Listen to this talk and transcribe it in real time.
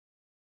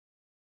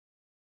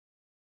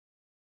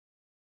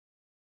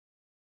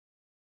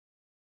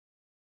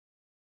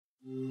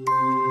The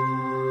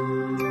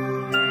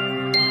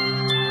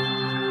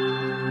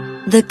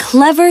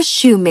Clever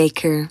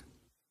Shoemaker.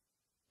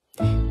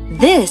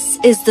 This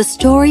is the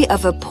story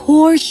of a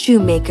poor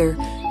shoemaker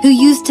who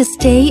used to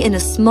stay in a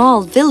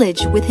small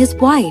village with his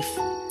wife.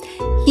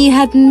 He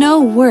had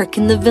no work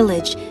in the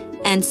village,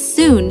 and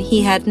soon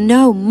he had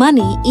no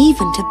money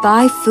even to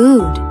buy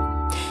food.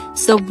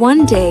 So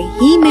one day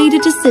he made a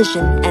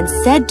decision and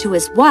said to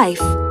his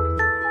wife,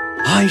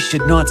 "I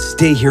should not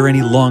stay here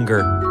any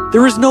longer.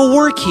 There is no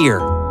work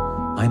here.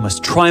 I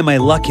must try my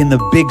luck in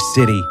the big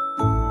city.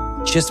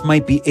 Just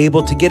might be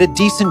able to get a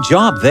decent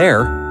job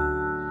there."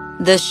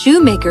 The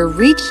shoemaker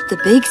reached the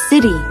big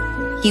city.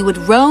 He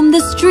would roam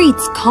the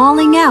streets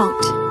calling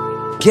out,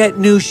 "Get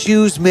new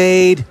shoes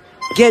made.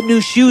 Get new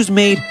shoes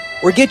made,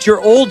 or get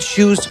your old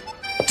shoes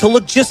to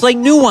look just like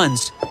new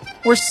ones,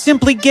 or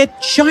simply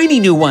get shiny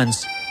new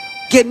ones.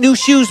 Get new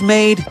shoes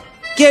made.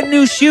 Get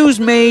new shoes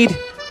made."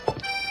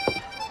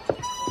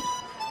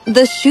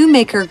 The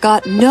shoemaker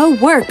got no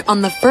work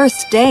on the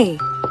first day.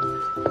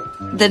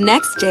 The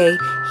next day,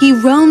 he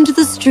roamed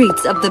the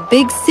streets of the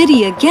big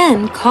city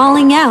again,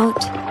 calling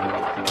out,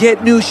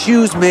 "Get new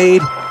shoes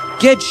made.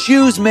 Get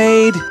shoes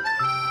made."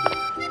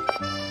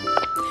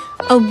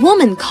 A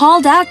woman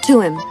called out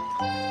to him,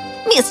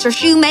 "Mr.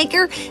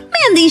 Shoemaker,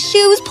 mend these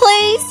shoes,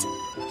 please."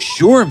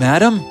 "Sure,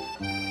 madam."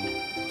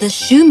 The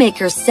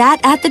shoemaker sat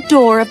at the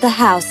door of the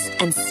house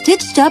and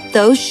stitched up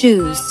those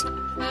shoes.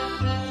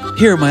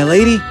 "Here, my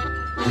lady,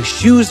 the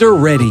shoes are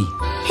ready."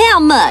 "How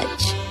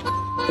much?"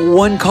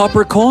 "1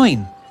 copper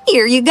coin."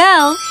 "Here you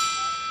go."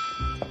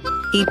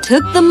 He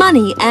took the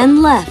money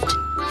and left.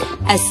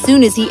 As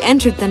soon as he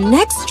entered the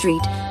next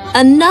street,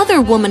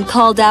 another woman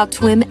called out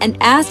to him and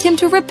asked him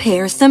to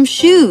repair some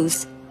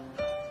shoes.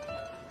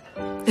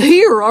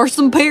 "Here are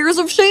some pairs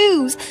of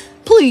shoes.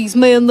 Please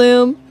mend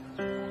them."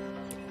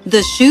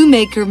 The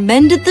shoemaker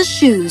mended the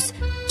shoes,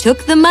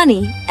 took the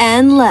money,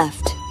 and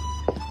left.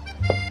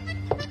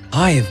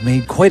 "I have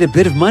made quite a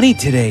bit of money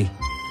today.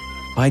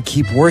 If I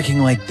keep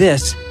working like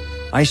this,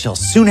 I shall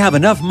soon have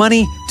enough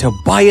money to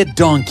buy a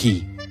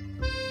donkey."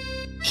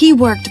 He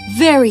worked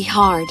very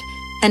hard,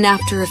 and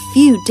after a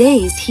few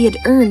days he had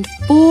earned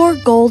 4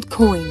 gold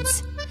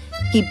coins.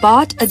 He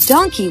bought a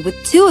donkey with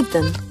 2 of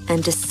them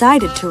and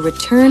decided to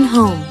return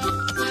home.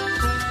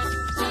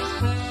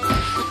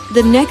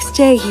 The next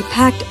day he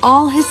packed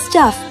all his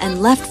stuff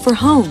and left for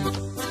home.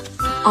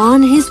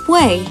 On his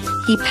way,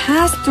 he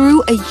passed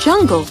through a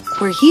jungle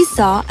where he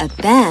saw a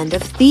band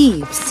of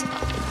thieves.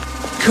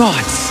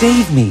 "God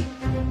save me!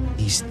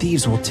 These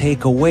thieves will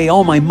take away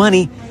all my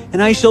money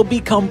and I shall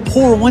become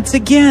poor once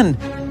again.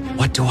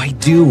 What do I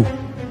do?"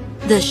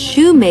 The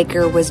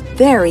shoemaker was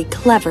very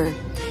clever.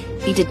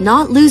 He did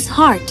not lose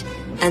heart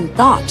and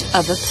thought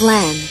of a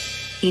plan.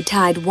 He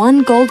tied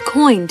 1 gold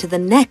coin to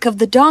the neck of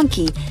the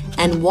donkey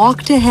and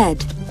walked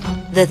ahead.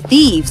 The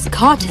thieves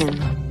caught him.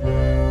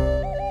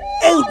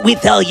 "Out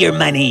with all your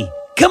money!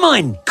 Come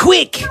on,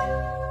 quick!"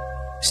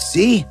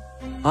 "See,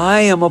 I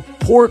am a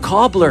poor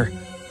cobbler.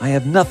 I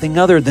have nothing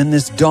other than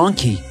this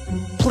donkey.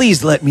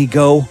 Please let me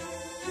go."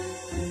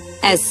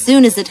 As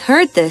soon as it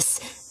heard this,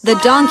 the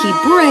donkey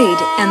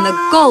brayed and the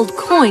gold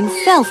coin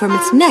fell from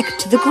its neck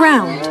to the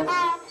ground.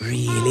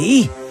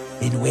 "Really?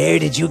 Then where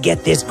did you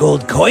get this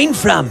gold coin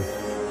from?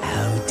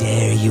 How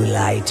dare you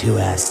lie to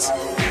us?"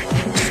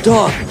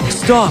 "Stop!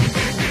 Stop!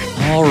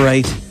 All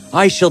right,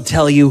 I shall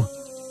tell you.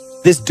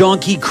 This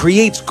donkey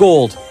creates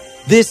gold.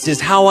 This is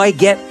how I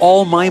get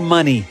all my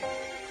money."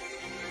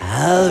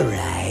 "All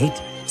right,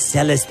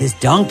 sell us this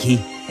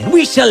donkey and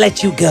we shall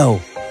let you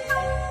go."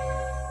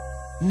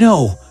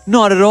 "No,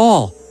 not at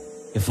all.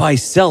 If I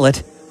sell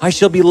it, I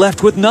shall be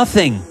left with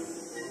nothing."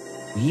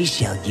 "We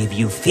shall give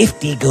you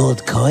 50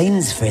 gold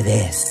coins for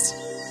this."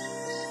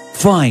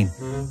 "Fine,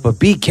 but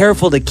be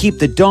careful to keep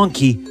the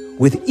donkey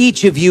with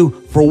each of you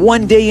for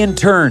 1 day in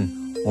turn,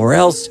 or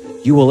else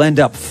you will end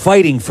up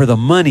fighting for the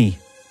money."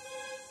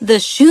 The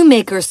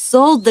shoemaker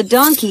sold the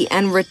donkey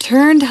and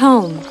returned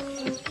home.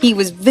 He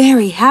was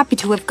very happy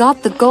to have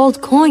got the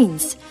gold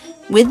coins.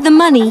 With the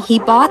money, he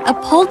bought a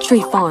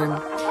poultry farm.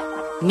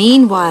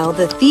 Meanwhile,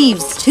 the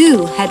thieves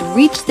too had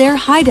reached their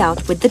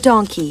hideout with the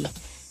donkey.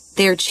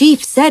 Their chief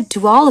said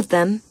to all of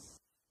them,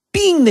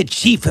 "Being the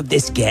chief of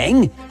this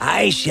gang,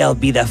 I shall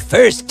be the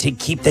first to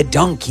keep the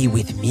donkey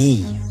with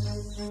me."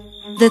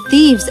 The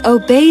thieves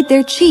obeyed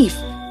their chief,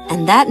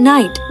 and that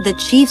night the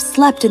chief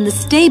slept in the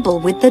stable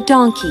with the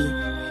donkey.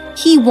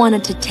 He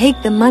wanted to take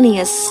the money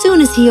as soon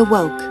as he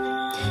awoke.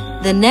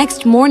 The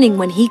next morning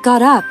when he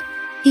got up,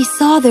 he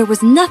saw there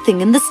was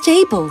nothing in the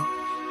stable.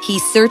 He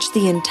searched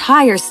the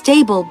entire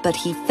stable, but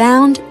he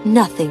found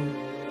nothing.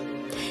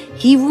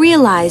 He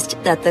realized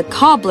that the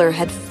cobbler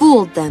had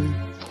fooled them.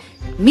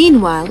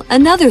 Meanwhile,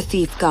 another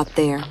thief got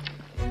there.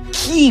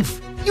 "Chief,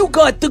 you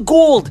got the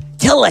gold.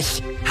 Tell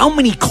us, how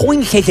many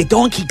coins has the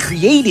donkey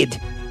created?"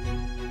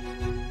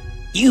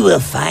 "You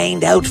will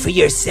find out for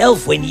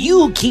yourself when you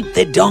keep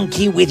the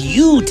donkey with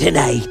you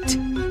tonight."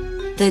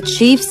 The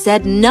chief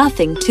said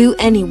nothing to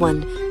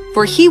anyone,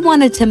 for he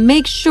wanted to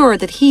make sure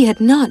that he had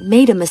not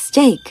made a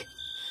mistake.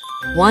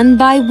 One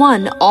by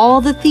one,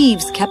 all the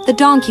thieves kept the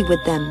donkey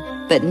with them,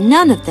 but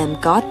none of them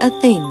got a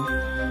thing.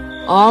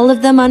 All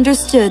of them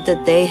understood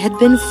that they had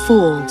been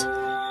fooled.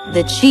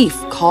 The chief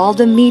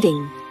called a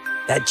meeting.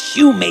 That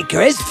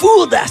shoemaker has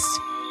fooled us.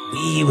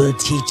 We will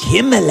teach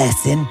him a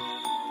lesson.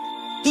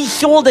 He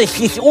sold us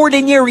this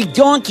ordinary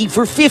donkey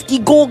for 50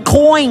 gold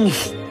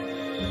coins.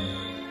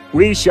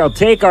 We shall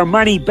take our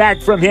money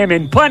back from him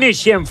and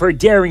punish him for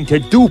daring to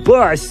dupe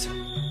us.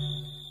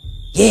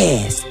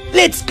 Yes,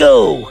 let's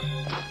go.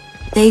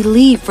 They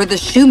leave for the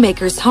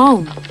shoemaker's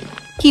home.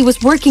 He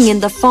was working in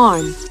the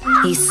farm.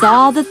 He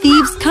saw the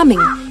thieves coming.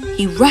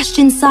 He rushed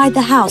inside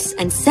the house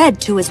and said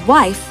to his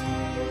wife,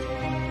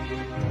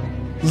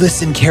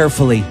 Listen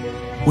carefully.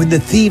 When the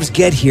thieves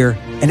get here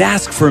and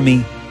ask for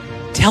me,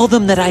 tell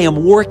them that I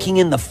am working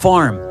in the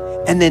farm,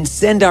 and then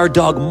send our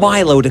dog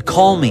Milo to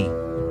call me.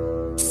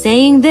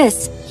 Saying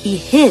this, he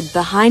hid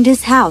behind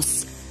his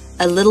house.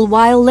 A little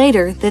while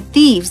later, the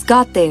thieves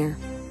got there.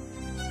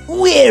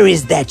 Where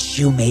is that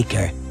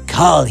shoemaker?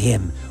 Call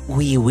him.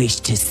 We wish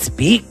to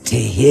speak to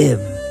him.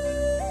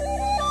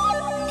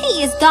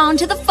 He is gone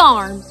to the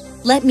farm.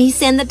 Let me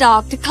send the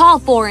dog to call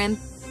for him.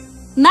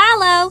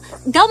 Milo,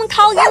 go and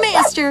call your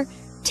master.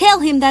 Tell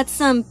him that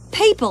some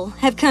people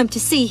have come to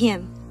see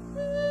him.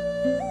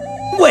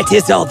 What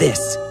is all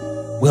this?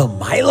 Will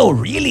Milo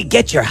really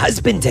get your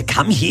husband to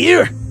come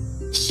here?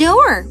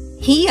 Sure,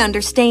 he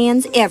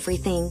understands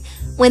everything.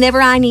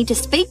 Whenever I need to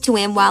speak to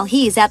him while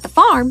he is at the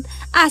farm,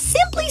 I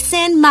simply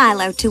send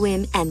Milo to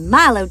him and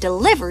Milo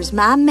delivers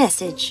my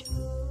message.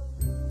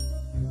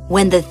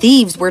 When the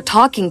thieves were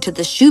talking to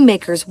the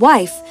shoemaker's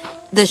wife,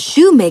 the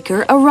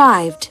shoemaker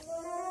arrived.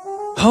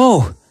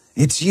 Oh,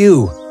 it's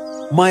you.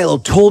 Milo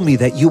told me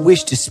that you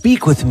wish to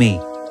speak with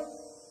me.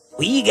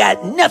 We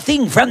got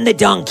nothing from the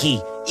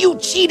donkey. You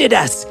cheated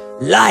us,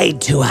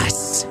 lied to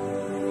us.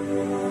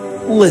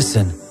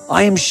 Listen,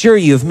 I am sure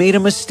you have made a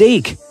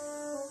mistake.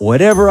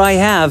 Whatever I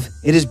have,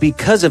 it is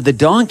because of the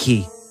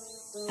donkey.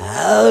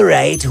 All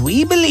right,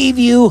 we believe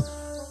you,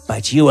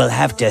 but you will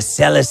have to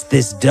sell us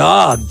this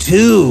dog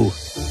too.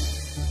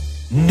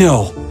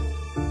 No,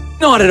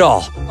 not at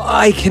all.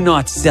 I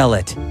cannot sell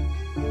it.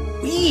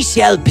 We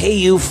shall pay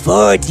you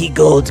 40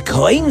 gold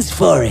coins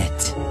for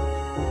it.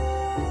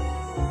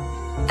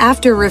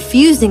 After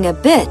refusing a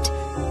bit,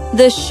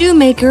 the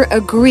shoemaker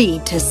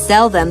agreed to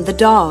sell them the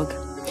dog.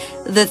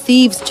 The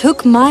thieves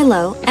took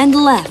Milo and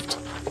left.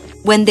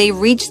 When they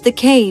reached the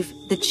cave,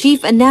 the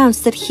chief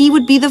announced that he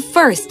would be the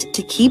first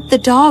to keep the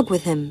dog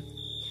with him.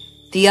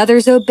 The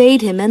others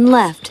obeyed him and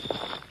left.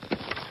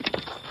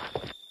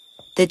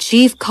 The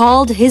chief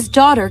called his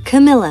daughter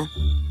Camilla.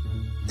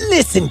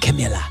 Listen,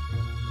 Camilla.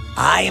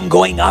 I am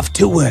going off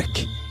to work.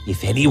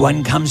 If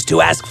anyone comes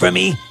to ask for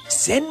me,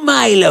 send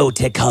Milo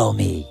to call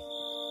me.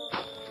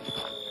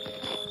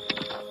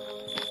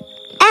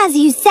 As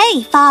you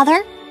say,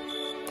 Father.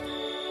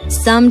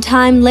 Some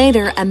time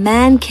later, a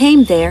man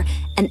came there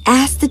and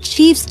asked the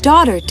chief's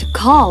daughter to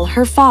call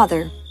her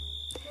father.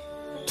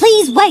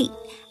 Please wait.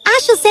 I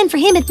shall send for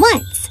him at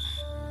once.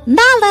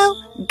 Milo,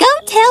 go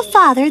tell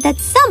Father that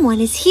someone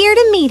is here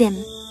to meet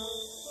him.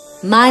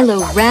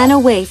 Milo ran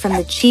away from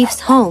the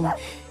chief's home,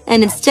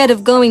 and instead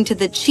of going to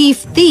the chief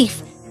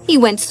thief, he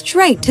went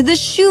straight to the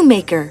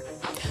shoemaker.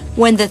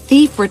 When the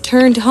thief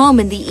returned home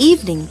in the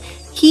evening,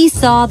 he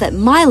saw that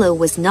Milo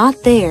was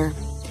not there.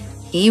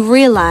 He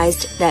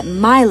realized that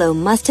Milo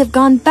must have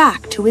gone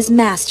back to his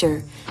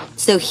master,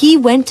 so he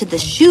went to the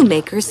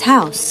shoemaker's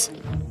house.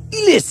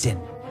 Listen,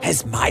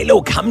 has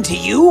Milo come to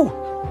you?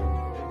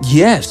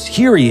 Yes,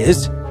 here he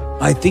is.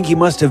 I think he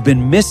must have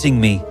been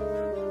missing me.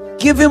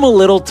 Give him a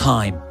little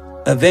time.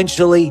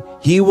 Eventually,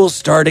 he will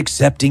start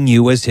accepting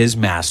you as his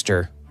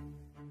master.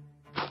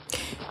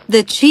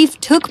 The chief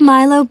took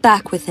Milo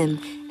back with him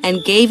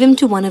and gave him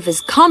to one of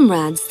his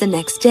comrades the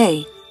next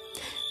day.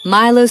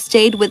 Milo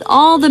stayed with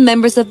all the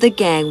members of the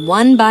gang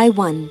one by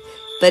one,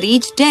 but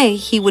each day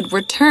he would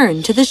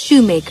return to the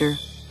shoemaker.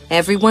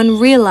 Everyone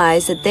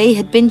realized that they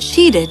had been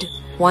cheated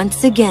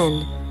once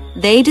again.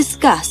 They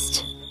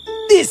discussed,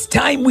 This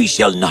time we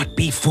shall not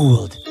be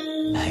fooled.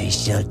 I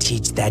shall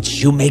teach that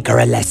shoemaker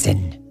a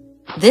lesson.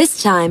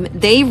 This time,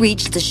 they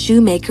reached the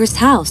shoemaker's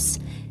house.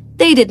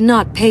 They did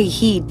not pay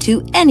heed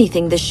to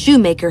anything the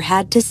shoemaker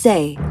had to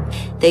say.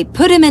 They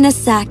put him in a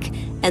sack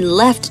and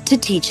left to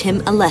teach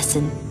him a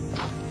lesson.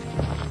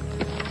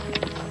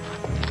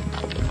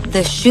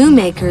 The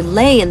shoemaker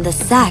lay in the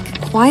sack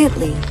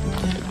quietly.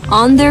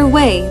 On their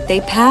way, they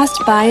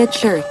passed by a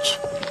church.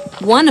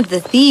 One of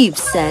the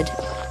thieves said,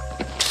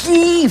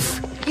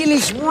 Thief, it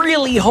is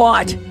really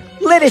hot.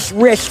 Let us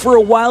rest for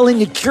a while in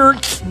the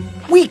church.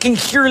 We can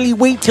surely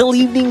wait till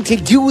evening to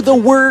do the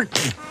work.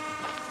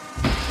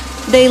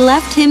 They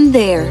left him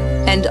there,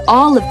 and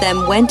all of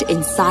them went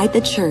inside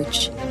the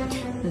church.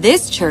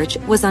 This church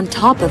was on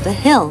top of a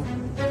hill.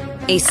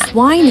 A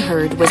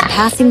swineherd was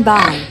passing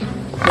by.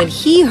 When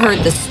he heard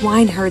the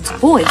swineherd's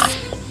voice,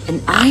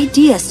 an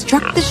idea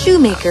struck the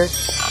shoemaker,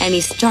 and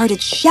he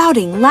started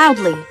shouting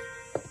loudly.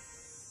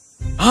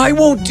 I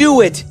won't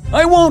do it!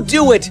 I won't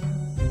do it!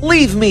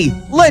 Leave me!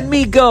 Let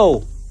me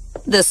go!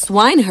 The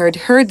swineherd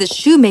heard the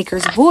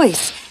shoemaker's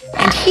voice,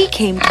 and he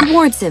came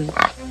towards him.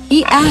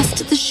 He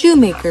asked the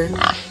shoemaker,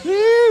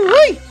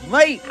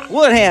 Mate,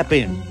 what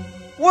happened?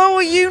 What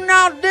will you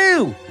not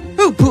do?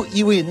 Who put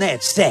you in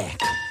that sack?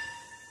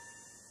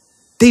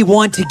 They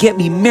want to get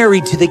me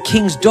married to the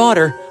king's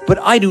daughter, but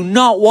I do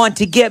not want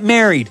to get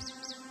married.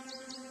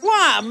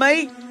 Why,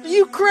 mate?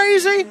 You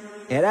crazy?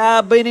 Had I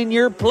been in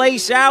your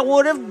place, I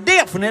would have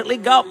definitely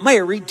got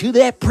married to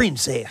that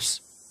princess.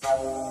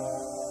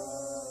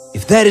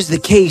 If that is the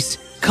case,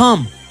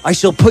 come, I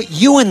shall put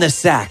you in the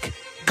sack.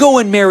 Go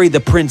and marry the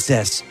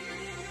princess.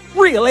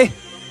 Really?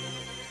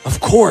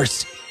 Of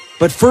course.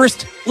 But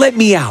first, let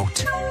me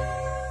out.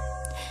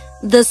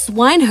 The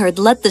swineherd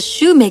let the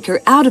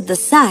shoemaker out of the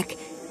sack,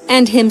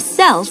 and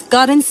himself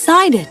got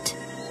inside it.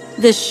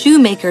 The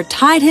shoemaker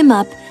tied him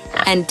up,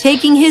 and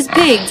taking his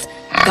pigs,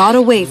 got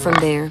away from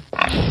there.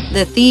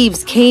 The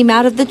thieves came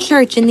out of the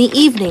church in the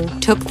evening,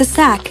 took the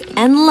sack,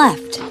 and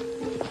left.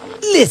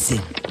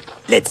 Listen,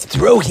 let's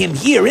throw him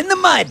here in the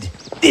mud.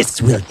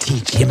 This will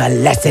teach him a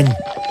lesson.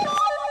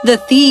 The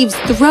thieves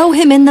throw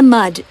him in the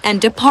mud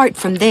and depart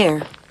from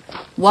there.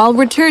 While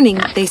returning,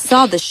 they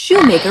saw the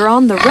shoemaker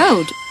on the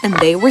road, and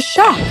they were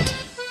shocked.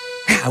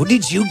 How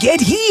did you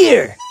get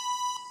here?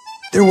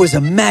 There was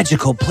a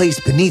magical place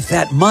beneath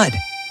that mud.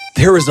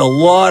 There is a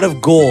lot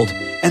of gold,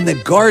 and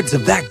the guards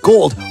of that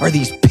gold are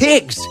these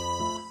pigs.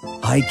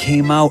 I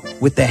came out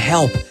with the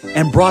help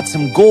and brought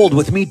some gold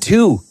with me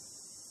too.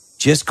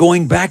 Just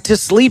going back to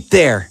sleep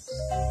there.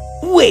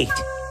 Wait,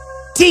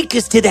 take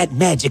us to that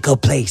magical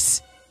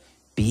place.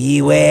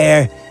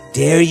 Beware,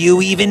 dare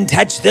you even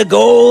touch the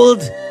gold?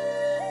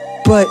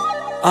 But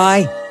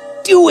I...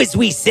 Do as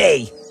we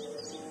say.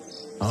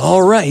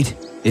 All right,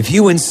 if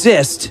you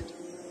insist.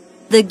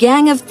 The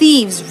gang of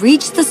thieves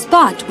reached the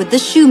spot with the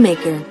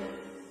shoemaker.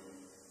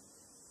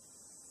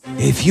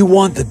 If you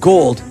want the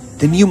gold,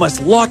 then you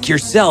must lock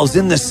yourselves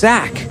in the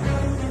sack.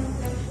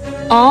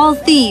 All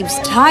thieves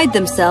tied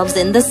themselves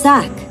in the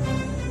sack.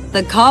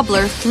 The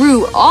cobbler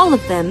threw all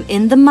of them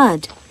in the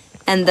mud,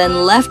 and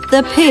then left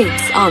the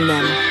pigs on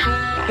them.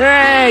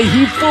 Hey,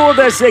 he fooled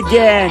us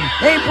again!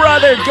 Hey,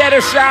 brother, get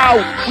us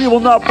out! We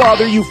will not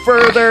bother you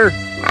further!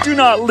 Do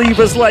not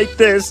leave us like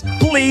this,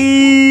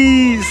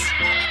 please!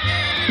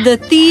 The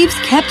thieves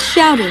kept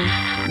shouting.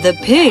 The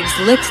pigs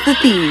licked the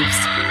thieves.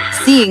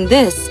 Seeing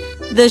this,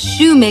 the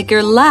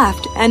shoemaker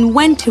laughed and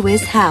went to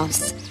his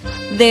house.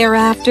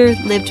 Thereafter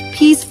lived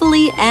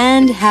peacefully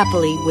and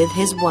happily with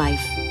his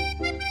wife.